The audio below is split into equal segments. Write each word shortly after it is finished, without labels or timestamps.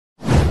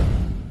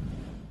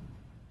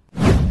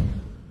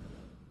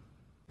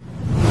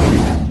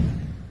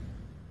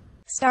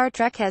Star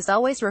Trek has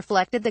always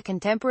reflected the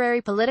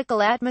contemporary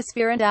political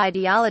atmosphere and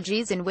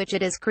ideologies in which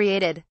it is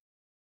created.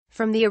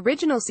 From the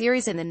original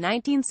series in the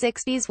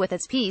 1960s with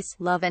its peace,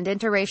 love and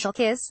interracial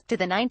kiss, to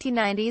the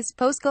 1990s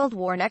post-Cold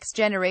War Next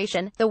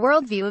Generation, the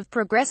worldview of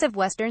progressive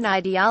Western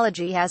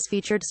ideology has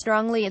featured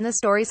strongly in the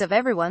stories of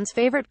everyone's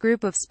favorite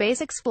group of space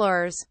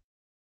explorers.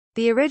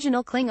 The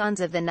original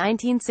Klingons of the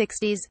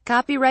 1960s,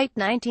 copyright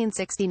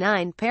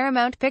 1969,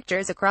 Paramount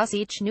Pictures. Across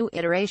each new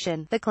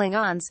iteration, the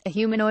Klingons, a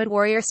humanoid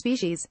warrior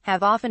species,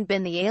 have often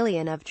been the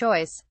alien of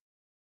choice.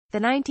 The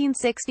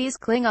 1960s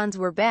Klingons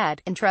were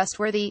bad,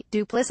 untrustworthy,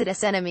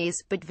 duplicitous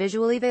enemies, but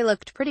visually they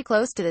looked pretty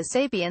close to the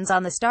Sapiens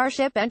on the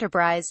Starship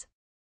Enterprise.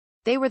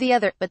 They were the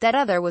other, but that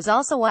other was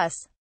also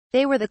us.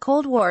 They were the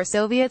Cold War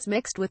Soviets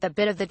mixed with a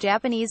bit of the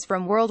Japanese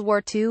from World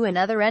War II.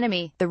 Another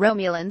enemy, the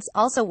Romulans,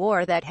 also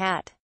wore that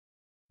hat.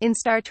 In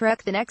Star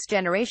Trek The Next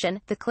Generation,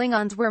 the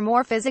Klingons were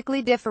more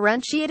physically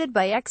differentiated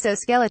by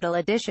exoskeletal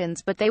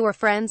additions, but they were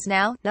friends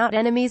now, not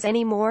enemies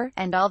anymore,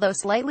 and although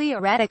slightly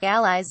erratic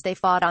allies, they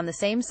fought on the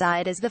same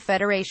side as the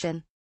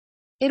Federation.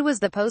 It was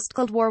the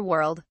post-Cold War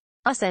world.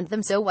 Us and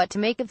them. So what to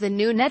make of the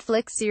new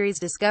Netflix series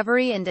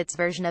Discovery and its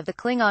version of the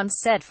Klingons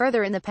set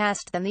further in the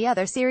past than the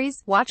other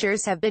series?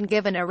 Watchers have been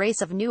given a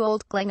race of new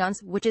old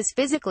Klingons, which is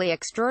physically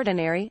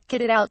extraordinary,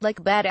 kitted out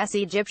like badass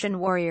Egyptian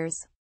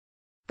warriors.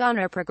 Gone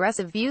are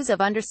progressive views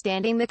of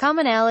understanding the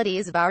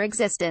commonalities of our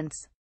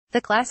existence.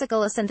 The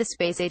classical us and the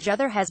space age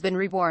other has been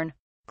reborn.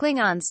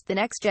 Klingons, The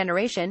Next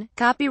Generation,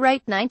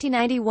 copyright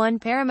 1991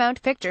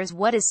 Paramount Pictures.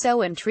 What is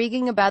so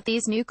intriguing about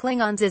these new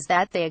Klingons is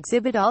that they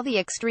exhibit all the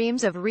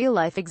extremes of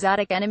real-life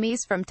exotic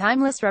enemies from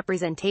timeless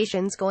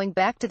representations going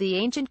back to the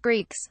ancient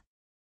Greeks.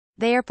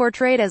 They are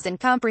portrayed as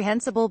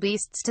incomprehensible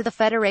beasts to the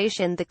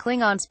Federation. The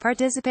Klingons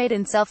participate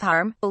in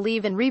self-harm,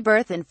 believe in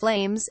rebirth in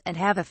flames, and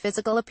have a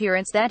physical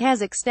appearance that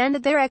has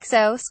extended their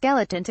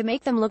exoskeleton to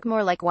make them look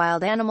more like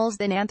wild animals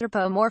than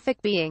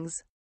anthropomorphic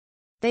beings.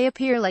 They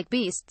appear like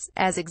beasts,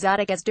 as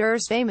exotic as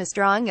Durer's famous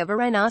drawing of a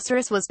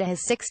rhinoceros was to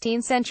his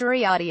 16th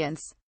century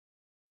audience.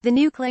 The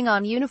new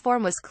Klingon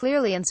uniform was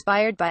clearly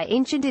inspired by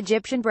ancient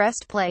Egyptian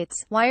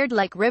breastplates, wired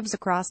like ribs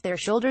across their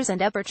shoulders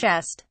and upper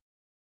chest.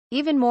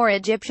 Even more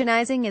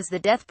Egyptianizing is the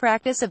death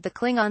practice of the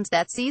Klingons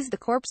that sees the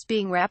corpse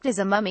being wrapped as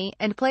a mummy,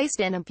 and placed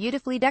in a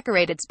beautifully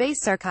decorated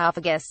space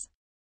sarcophagus.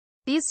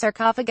 These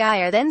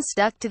sarcophagi are then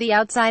stuck to the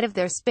outside of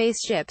their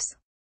spaceships.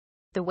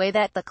 The way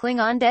that the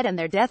Klingon dead and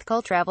their death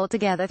cult travel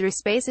together through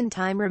space and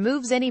time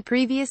removes any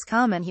previous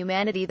common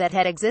humanity that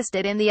had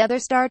existed in the other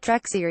Star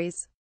Trek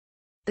series.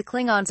 The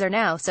Klingons are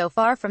now so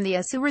far from the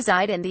us who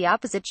reside in the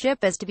opposite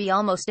ship as to be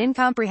almost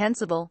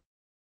incomprehensible.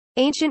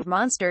 Ancient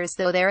monsters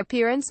though their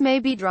appearance may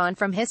be drawn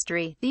from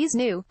history, these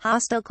new,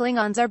 hostile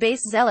Klingons are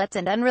base zealots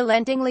and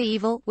unrelentingly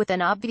evil, with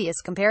an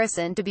obvious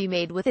comparison to be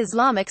made with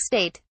Islamic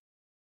State.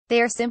 They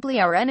are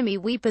simply our enemy.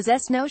 We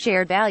possess no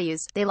shared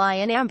values. They lie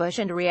in ambush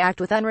and react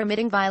with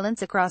unremitting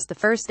violence across the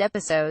first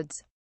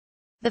episodes.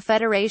 The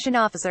Federation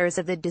officers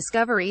of the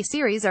Discovery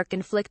series are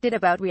conflicted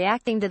about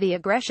reacting to the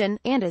aggression,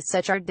 and as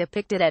such are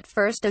depicted at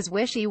first as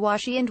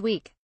wishy-washy and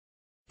weak.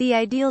 The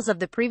ideals of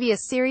the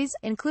previous series,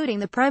 including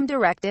the Prime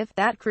Directive,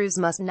 that crews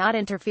must not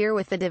interfere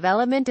with the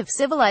development of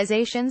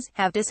civilizations,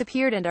 have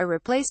disappeared and are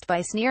replaced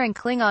by sneering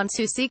Klingons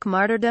who seek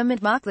martyrdom and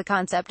mock the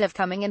concept of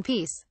coming in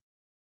peace.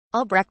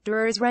 Albrecht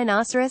Durer's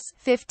Rhinoceros,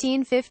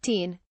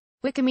 1515.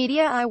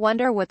 Wikimedia. I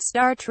wonder what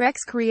Star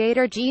Trek's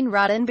creator Gene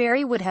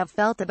Roddenberry would have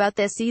felt about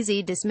this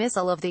easy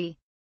dismissal of the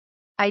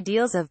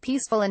ideals of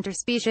peaceful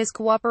interspecies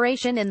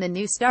cooperation in the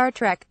new Star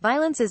Trek.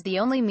 Violence is the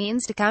only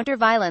means to counter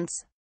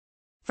violence.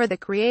 For the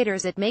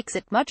creators it makes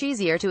it much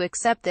easier to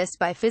accept this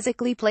by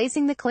physically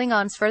placing the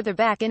Klingons further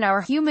back in our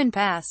human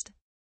past.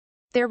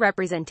 Their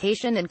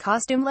representation and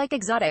costume like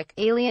exotic,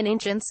 alien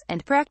ancients,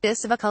 and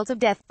practice of a cult of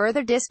death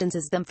further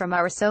distances them from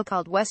our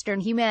so-called Western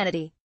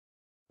humanity.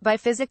 By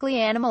physically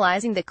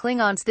animalizing the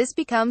Klingons this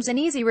becomes an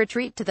easy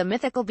retreat to the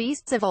mythical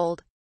beasts of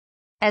old.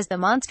 As the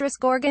monstrous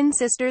Gorgon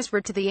sisters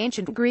were to the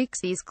ancient Greeks,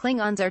 these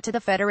Klingons are to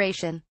the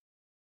Federation.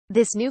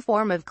 This new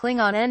form of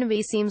Klingon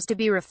enemy seems to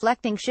be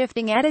reflecting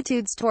shifting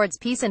attitudes towards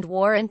peace and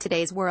war in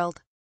today's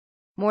world.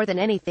 More than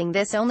anything,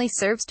 this only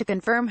serves to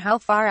confirm how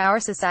far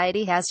our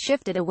society has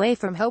shifted away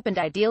from hope and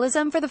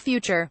idealism for the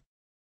future.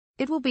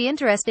 It will be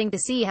interesting to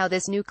see how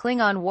this new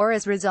Klingon war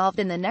is resolved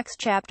in the next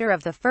chapter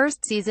of the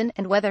first season,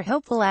 and whether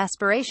hopeful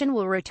aspiration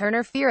will return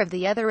or fear of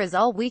the other is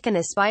all we can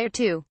aspire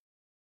to.